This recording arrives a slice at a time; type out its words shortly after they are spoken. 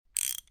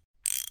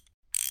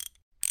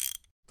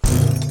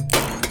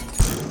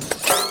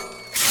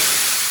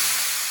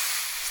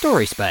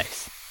Story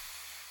Space.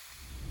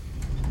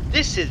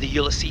 This is the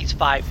Ulysses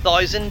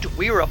 5000.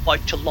 We're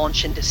about to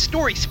launch into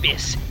story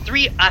space.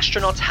 3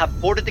 astronauts have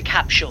boarded the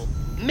capsule.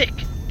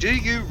 Mick, do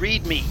you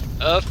read me?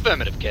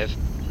 Affirmative, Kev.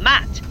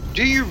 Matt,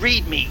 do you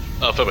read me?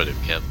 Affirmative,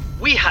 Kev.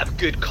 We have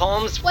good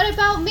comms. What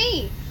about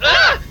me?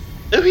 Ah!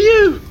 Who are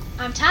you?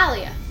 I'm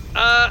Talia.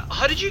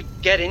 How did you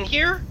get in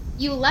here?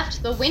 You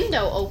left the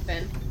window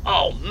open.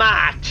 Oh,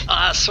 Matt.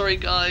 Sorry,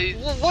 guys.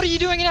 What are you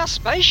doing in our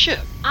spaceship?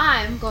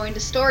 I'm going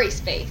to story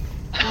space.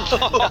 No.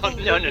 I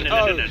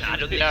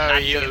don't think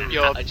that's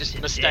You're just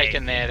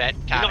mistaken there. That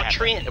You're can't not happen.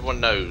 trained. Everyone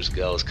knows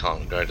girls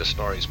can't go to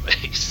story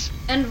space.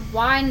 And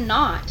why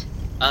not?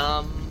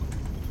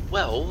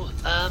 Well,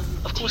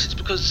 of course it's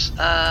because,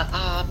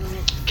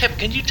 Kev,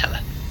 can you tell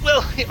her?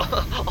 Well,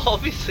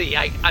 obviously,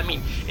 I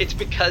mean, it's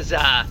because,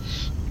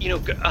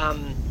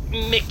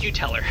 Mick, you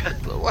tell her.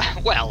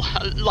 Well,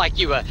 like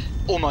you were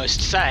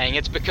almost saying,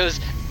 it's because...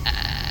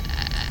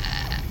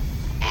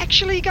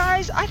 actually,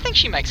 guys, I think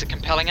she makes a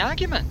compelling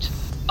argument.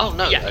 Oh,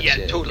 no.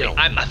 Yeah, totally.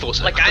 I thought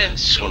so. Like, I am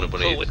so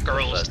cool with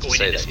girls going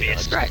into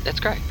space. That's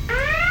great.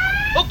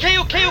 Okay,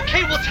 we'll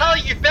tell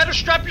you. You better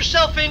strap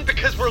yourself in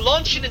because we're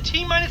launching in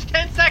T-minus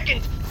 10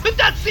 seconds. Put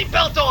that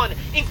seatbelt on.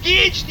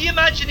 Engage the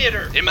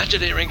Imaginator.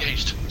 Imaginator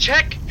engaged.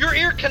 Check your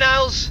ear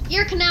canals.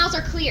 Ear canals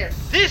are clear.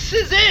 This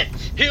is it.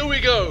 Here we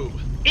go.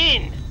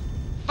 In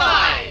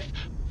 5,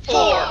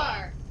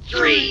 4,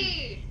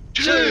 3,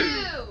 2,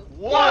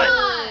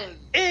 1.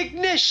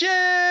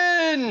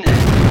 Ignition!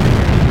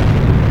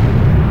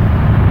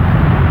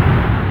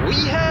 We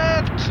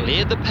have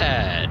cleared the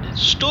pad.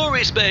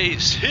 Story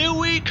space, here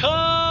we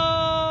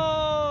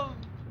come!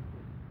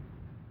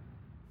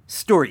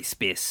 Story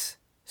Space.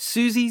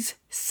 Susie's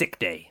sick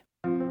day.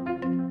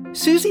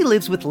 Susie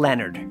lives with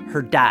Leonard,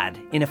 her dad,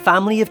 in a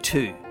family of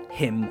 2,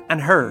 him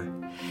and her.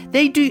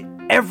 They do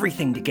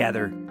everything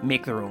together,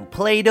 make their own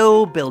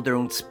Play-Doh, build their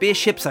own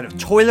spaceships out of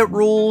toilet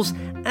rolls,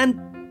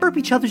 and burp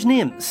each other's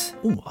names.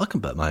 Oh, I can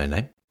burp my own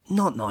name.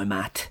 Not now,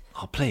 Matt.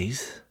 Oh,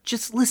 please.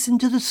 Just listen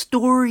to the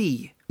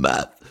story.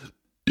 Matt.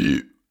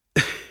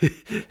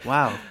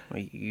 Wow, are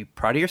you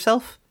proud of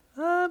yourself?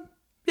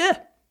 Yeah.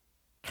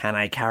 Can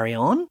I carry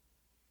on?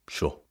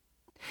 Sure.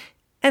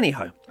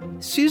 Anyhow,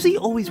 Susie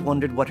always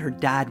wondered what her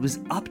dad was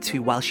up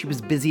to while she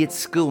was busy at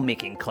school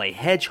making clay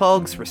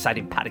hedgehogs,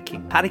 reciting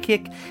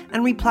Pat-a-Cake,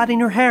 and replaiting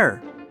her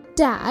hair.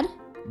 Dad,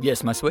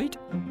 Yes, my sweet?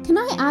 can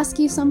I ask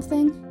you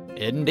something?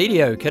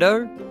 Indeedio,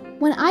 kiddo.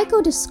 When I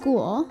go to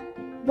school,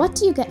 what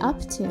do you get up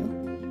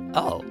to?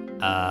 Oh,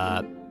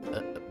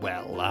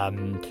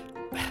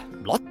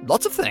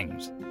 lots of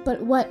things.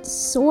 But what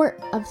sort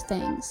of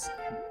things?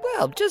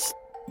 Well, just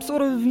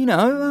sort of,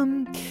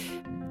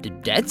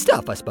 dad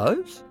stuff, I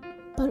suppose.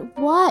 But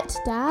what,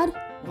 Dad?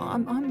 Well,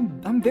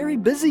 I'm very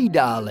busy,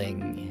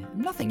 darling.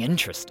 Nothing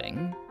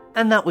interesting.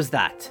 And that was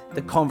that.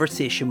 The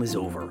conversation was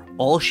over.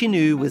 All she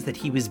knew was that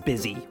he was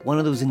busy, one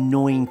of those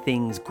annoying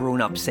things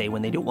grown-ups say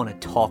when they don't want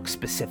to talk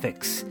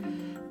specifics.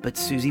 But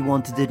Susie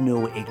wanted to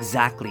know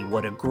exactly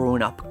what a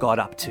grown-up got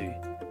up to.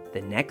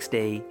 The next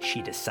day,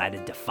 she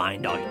decided to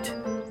find out.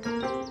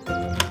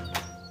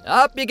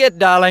 Up you get,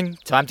 darling.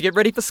 Time to get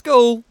ready for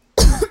school.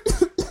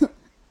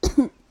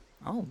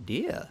 Oh,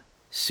 dear.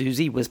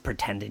 Susie was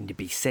pretending to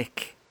be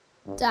sick.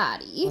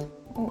 Daddy,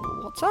 Oh,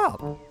 what's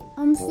up?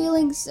 I'm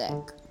feeling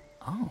sick.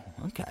 Oh,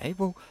 okay.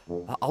 Well,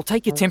 I'll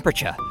take your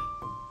temperature.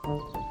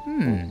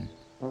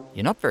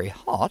 You're not very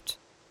hot.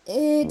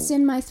 It's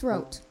in my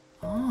throat.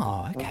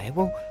 Oh, okay.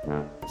 Well,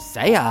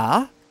 say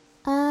ah.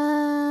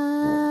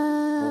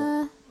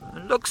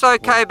 Looks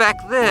okay back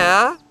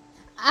there.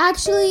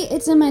 Actually,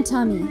 it's in my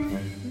tummy.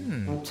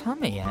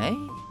 Tummy, eh?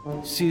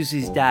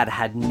 Susie's dad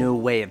had no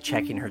way of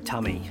checking her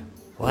tummy.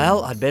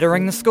 Well, I'd better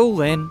ring the school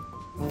then.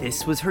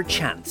 This was her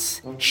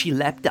chance. She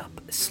leapt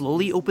up,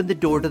 slowly opened the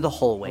door to the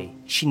hallway.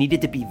 She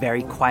needed to be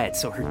very quiet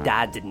so her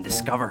dad didn't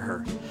discover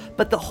her.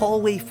 But the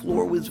hallway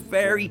floor was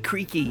very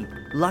creaky.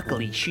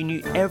 Luckily, she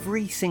knew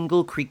every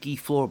single creaky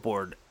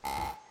floorboard.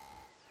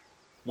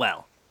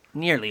 Well,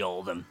 nearly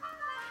all of them.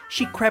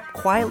 She crept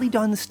quietly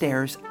down the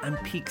stairs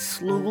and peeked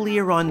slowly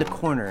around the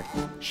corner.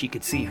 She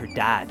could see her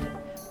dad,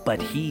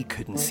 but he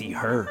couldn't see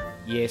her.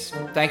 Yes,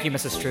 thank you,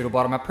 Mrs.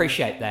 Strudlebottom.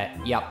 Appreciate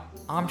that. Yep,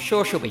 I'm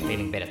sure she'll be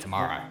feeling better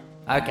tomorrow.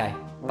 Okay,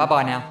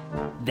 bye-bye now.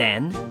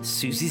 Then,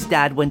 Susie's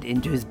dad went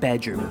into his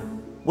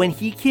bedroom. When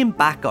he came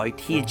back out,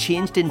 he had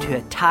changed into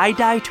a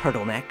tie-dye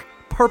turtleneck,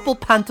 purple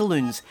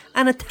pantaloons,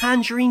 and a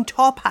tangerine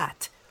top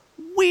hat.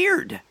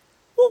 Weird.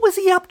 What was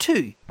he up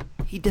to?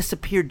 He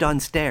disappeared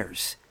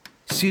downstairs.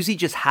 Susie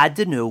just had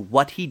to know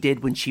what he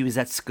did when she was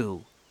at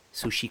school,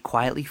 so she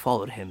quietly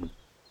followed him.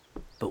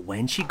 But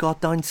when she got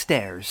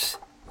downstairs...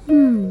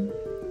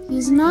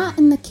 He's not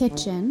in the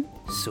kitchen.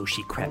 So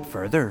she crept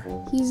further.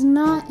 He's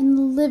not in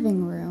the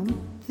living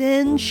room.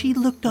 Then she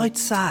looked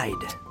outside.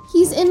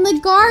 He's in the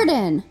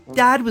garden.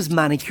 Dad was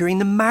manicuring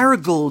the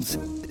marigolds.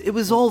 It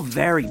was all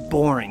very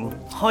boring.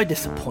 How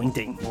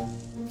disappointing.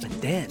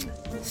 But then,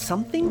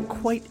 something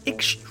quite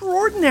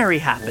extraordinary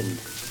happened.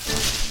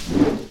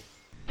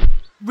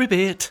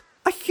 Ribbit,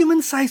 A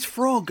human-sized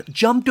frog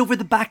jumped over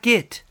the back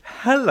gate.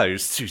 Hello,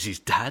 Susie's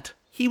dad.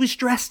 He was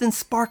dressed in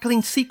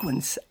sparkling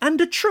sequins and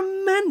a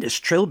tremendous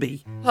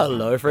trilby.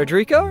 Hello,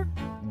 Frederico.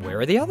 Where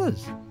are the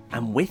others?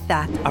 And with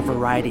that, a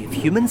variety of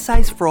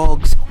human-sized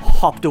frogs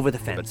hopped over the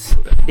fence.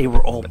 They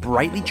were all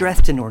brightly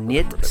dressed in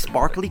ornate,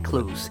 sparkly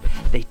clothes.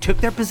 They took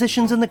their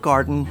positions in the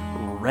garden,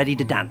 ready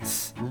to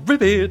dance.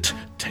 Ribbit,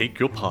 take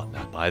your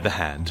partner by the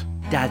hand.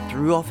 Dad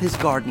threw off his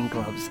gardening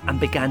gloves and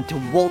began to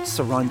waltz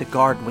around the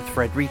garden with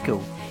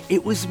Frederico.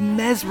 It was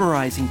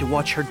mesmerizing to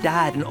watch her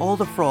dad and all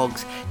the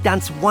frogs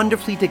dance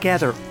wonderfully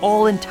together,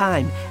 all in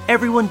time,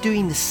 everyone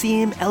doing the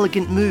same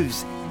elegant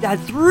moves. Dad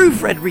threw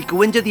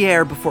Frederico into the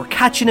air before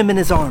catching him in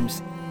his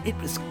arms. It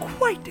was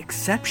quite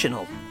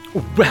exceptional.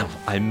 Well,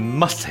 I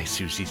must say,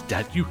 Susie's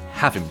dad, you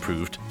have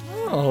improved.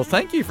 Oh,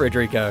 thank you,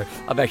 Frederico.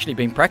 I've actually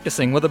been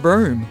practicing with a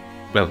broom.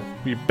 Well,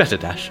 we better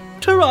dash.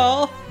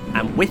 Ta-ra!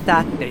 And with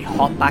that, they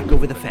hopped back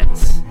over the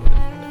fence.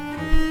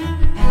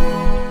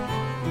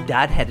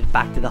 Dad headed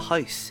back to the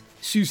house.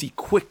 Susie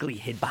quickly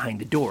hid behind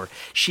the door.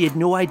 She had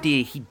no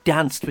idea he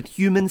danced with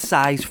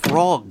human-sized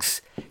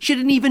frogs. She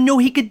didn't even know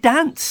he could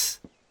dance.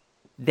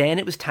 Then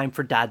it was time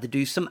for Dad to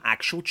do some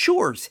actual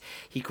chores.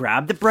 He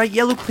grabbed the bright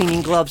yellow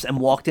cleaning gloves and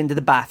walked into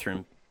the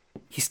bathroom.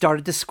 He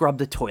started to scrub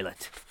the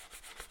toilet.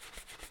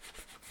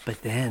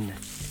 But then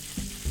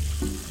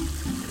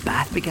the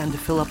bath began to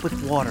fill up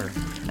with water,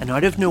 and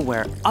out of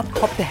nowhere, up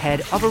popped the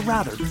head of a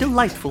rather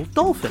delightful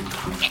dolphin.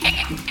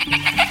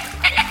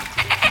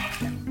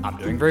 I'm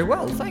doing very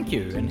well, thank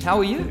you. And how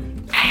are you?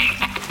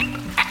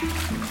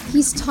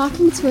 He's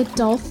talking to a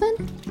dolphin?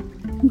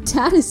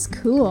 That is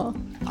cool.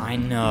 I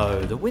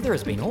know, the weather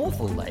has been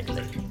awful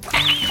lately.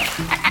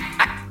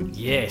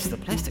 Yes, the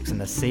plastics in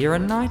the sea are a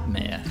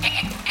nightmare.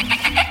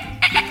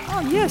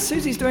 Oh yes,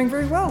 Susie's doing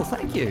very well,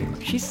 thank you.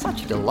 She's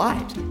such a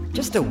delight.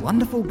 Just a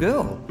wonderful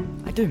girl.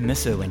 I do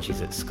miss her when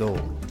she's at school.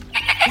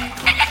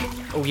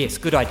 Oh yes,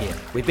 good idea.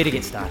 We'd better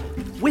get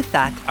started. With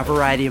that, a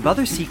variety of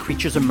other sea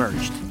creatures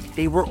emerged.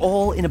 They were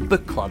all in a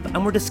book club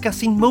and were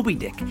discussing Moby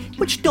Dick,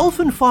 which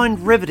Dolphin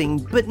found riveting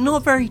but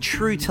not very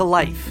true to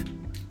life.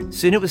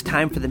 Soon it was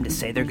time for them to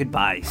say their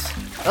goodbyes.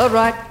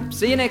 Alright,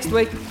 see you next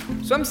week.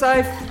 Swim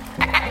safe.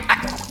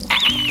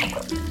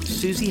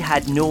 Susie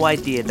had no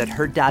idea that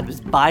her dad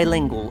was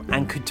bilingual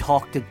and could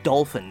talk to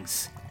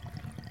dolphins.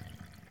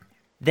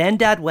 Then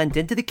Dad went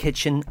into the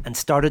kitchen and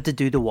started to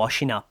do the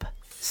washing up,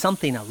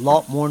 something a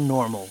lot more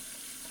normal.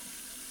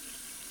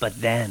 But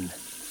then...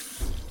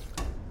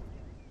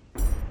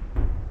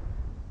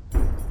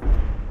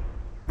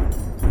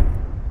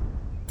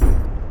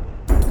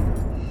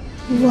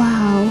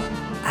 Wow.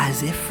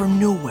 as if from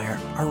nowhere,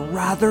 a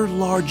rather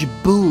large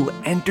bull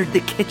entered the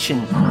kitchen.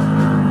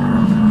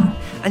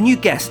 And you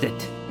guessed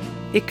it,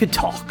 it could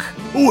talk.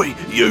 Oi,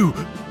 you!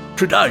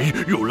 Today,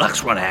 your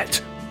luck's run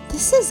out.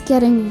 This is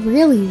getting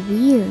really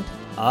weird.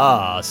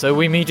 Ah, so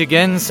we meet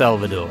again,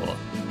 Salvador.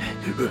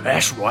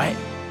 That's right.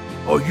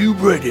 Are you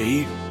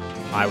ready?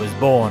 I was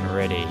born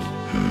ready.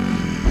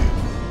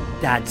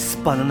 Dad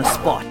spun on the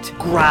spot,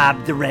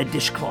 grabbed the red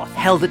dishcloth,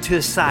 held it to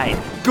his side,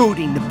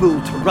 goading the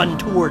bull to run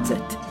towards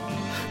it.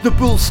 The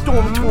bull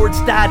stormed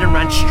towards Dad and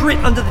ran straight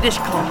under the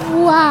dishcloth.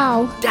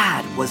 Wow.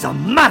 Dad was a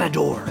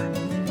matador.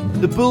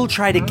 The bull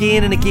tried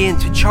again and again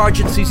to charge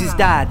at Susie's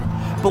dad,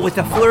 but with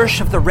a flourish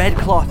of the red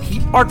cloth,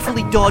 he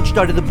artfully dodged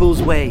out of the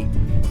bull's way.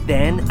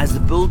 Then, as the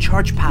bull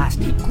charged past,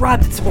 he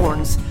grabbed its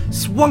horns,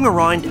 swung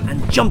around,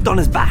 and jumped on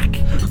his back.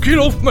 Get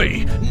off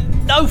me!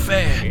 No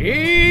fair!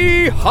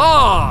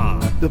 Yee-haw!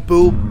 The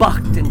bull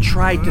bucked and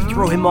tried to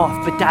throw him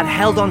off, but Dad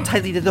held on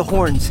tightly to the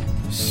horns.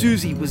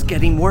 Susie was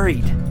getting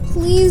worried.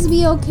 Please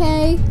be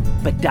okay.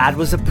 But Dad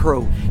was a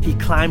pro. He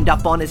climbed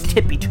up on his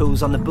tippy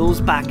toes on the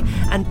bull's back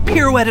and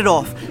pirouetted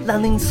off,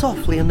 landing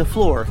softly on the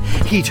floor.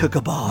 He took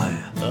a bow.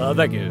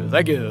 Thank you.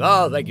 Thank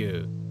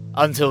you.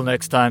 Until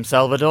next time,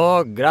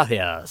 Salvador,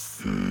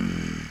 gracias.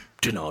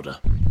 De nada.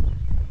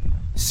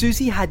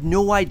 Susie had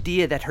no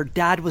idea that her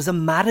dad was a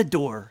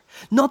matador,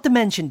 not to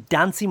mention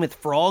dancing with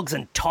frogs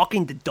and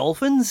talking to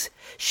dolphins.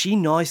 She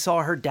now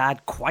saw her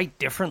dad quite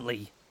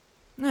differently.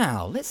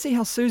 Now, let's see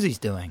how Susie's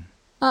doing.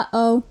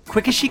 Uh-oh.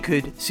 Quick as she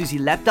could, Susie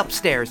leapt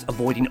upstairs,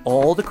 avoiding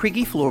all the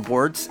creaky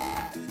floorboards,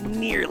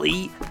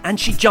 nearly, and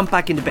she jumped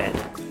back into bed.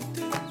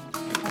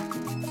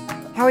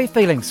 How are you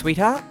feeling,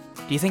 sweetheart?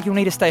 Do you think you'll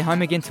need to stay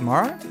home again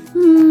tomorrow?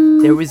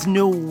 There was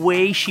no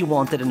way she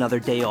wanted another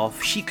day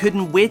off. She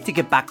couldn't wait to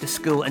get back to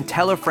school and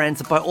tell her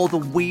friends about all the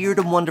weird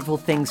and wonderful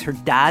things her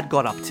dad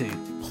got up to.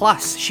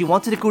 Plus, she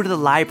wanted to go to the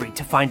library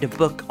to find a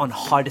book on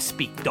how to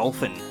speak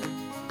dolphin.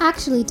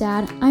 Actually,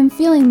 Dad, I'm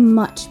feeling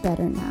much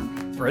better now.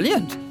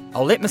 Brilliant.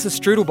 I'll let Mrs.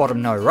 Strudelbottom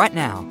know right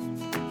now.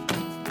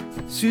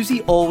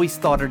 Susie always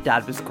thought her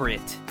dad was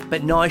great,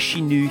 but now she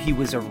knew he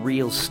was a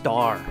real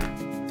star.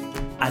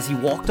 As he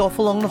walked off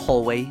along the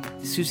hallway,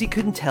 Susie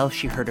couldn't tell if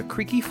she heard a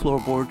creaky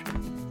floorboard,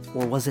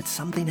 or was it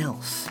something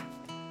else?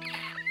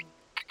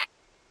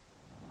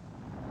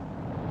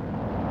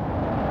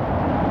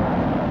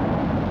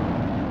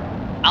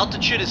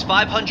 Altitude is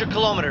 500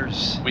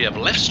 kilometers. We have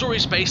left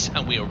storage space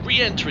and we are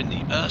re-entering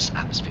the Earth's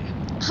atmosphere.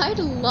 I'd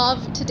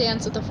love to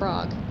dance with a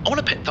frog. I want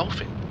a pet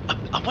dolphin.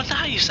 I wonder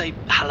how you say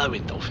hello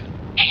in dolphin.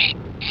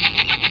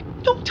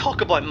 Don't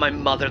talk about my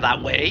mother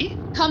that way.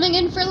 Coming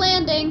in for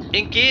landing.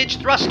 Engage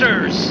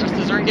thrusters.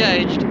 Thrusters are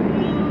engaged.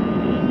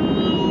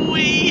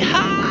 We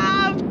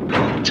have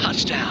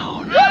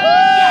touchdown.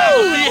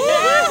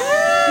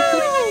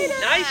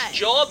 Nice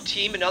job,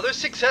 team. Another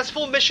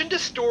successful mission to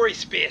Story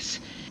Space.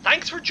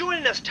 Thanks for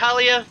joining us,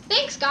 Talia.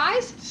 Thanks,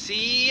 guys.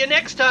 See you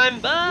next time.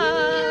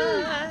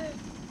 Bye.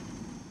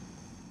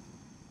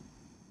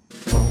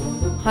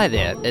 Hi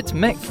there, it's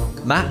Mick.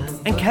 Matt,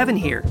 And Kevin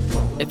here.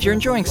 If you're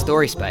enjoying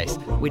Story Space,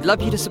 we'd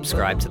love you to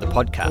subscribe to the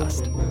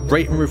podcast.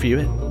 rate and review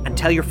it. And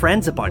tell your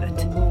friends about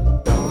it.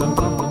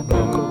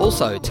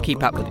 Also, to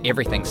keep up with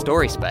everything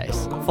Story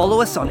Space,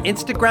 Follow us on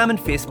Instagram and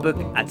Facebook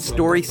at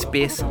Story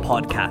Space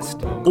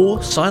Podcast.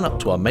 Or sign up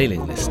to our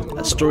mailing list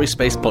at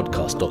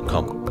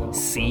storyspacepodcast.com.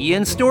 See you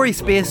in Story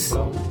Space.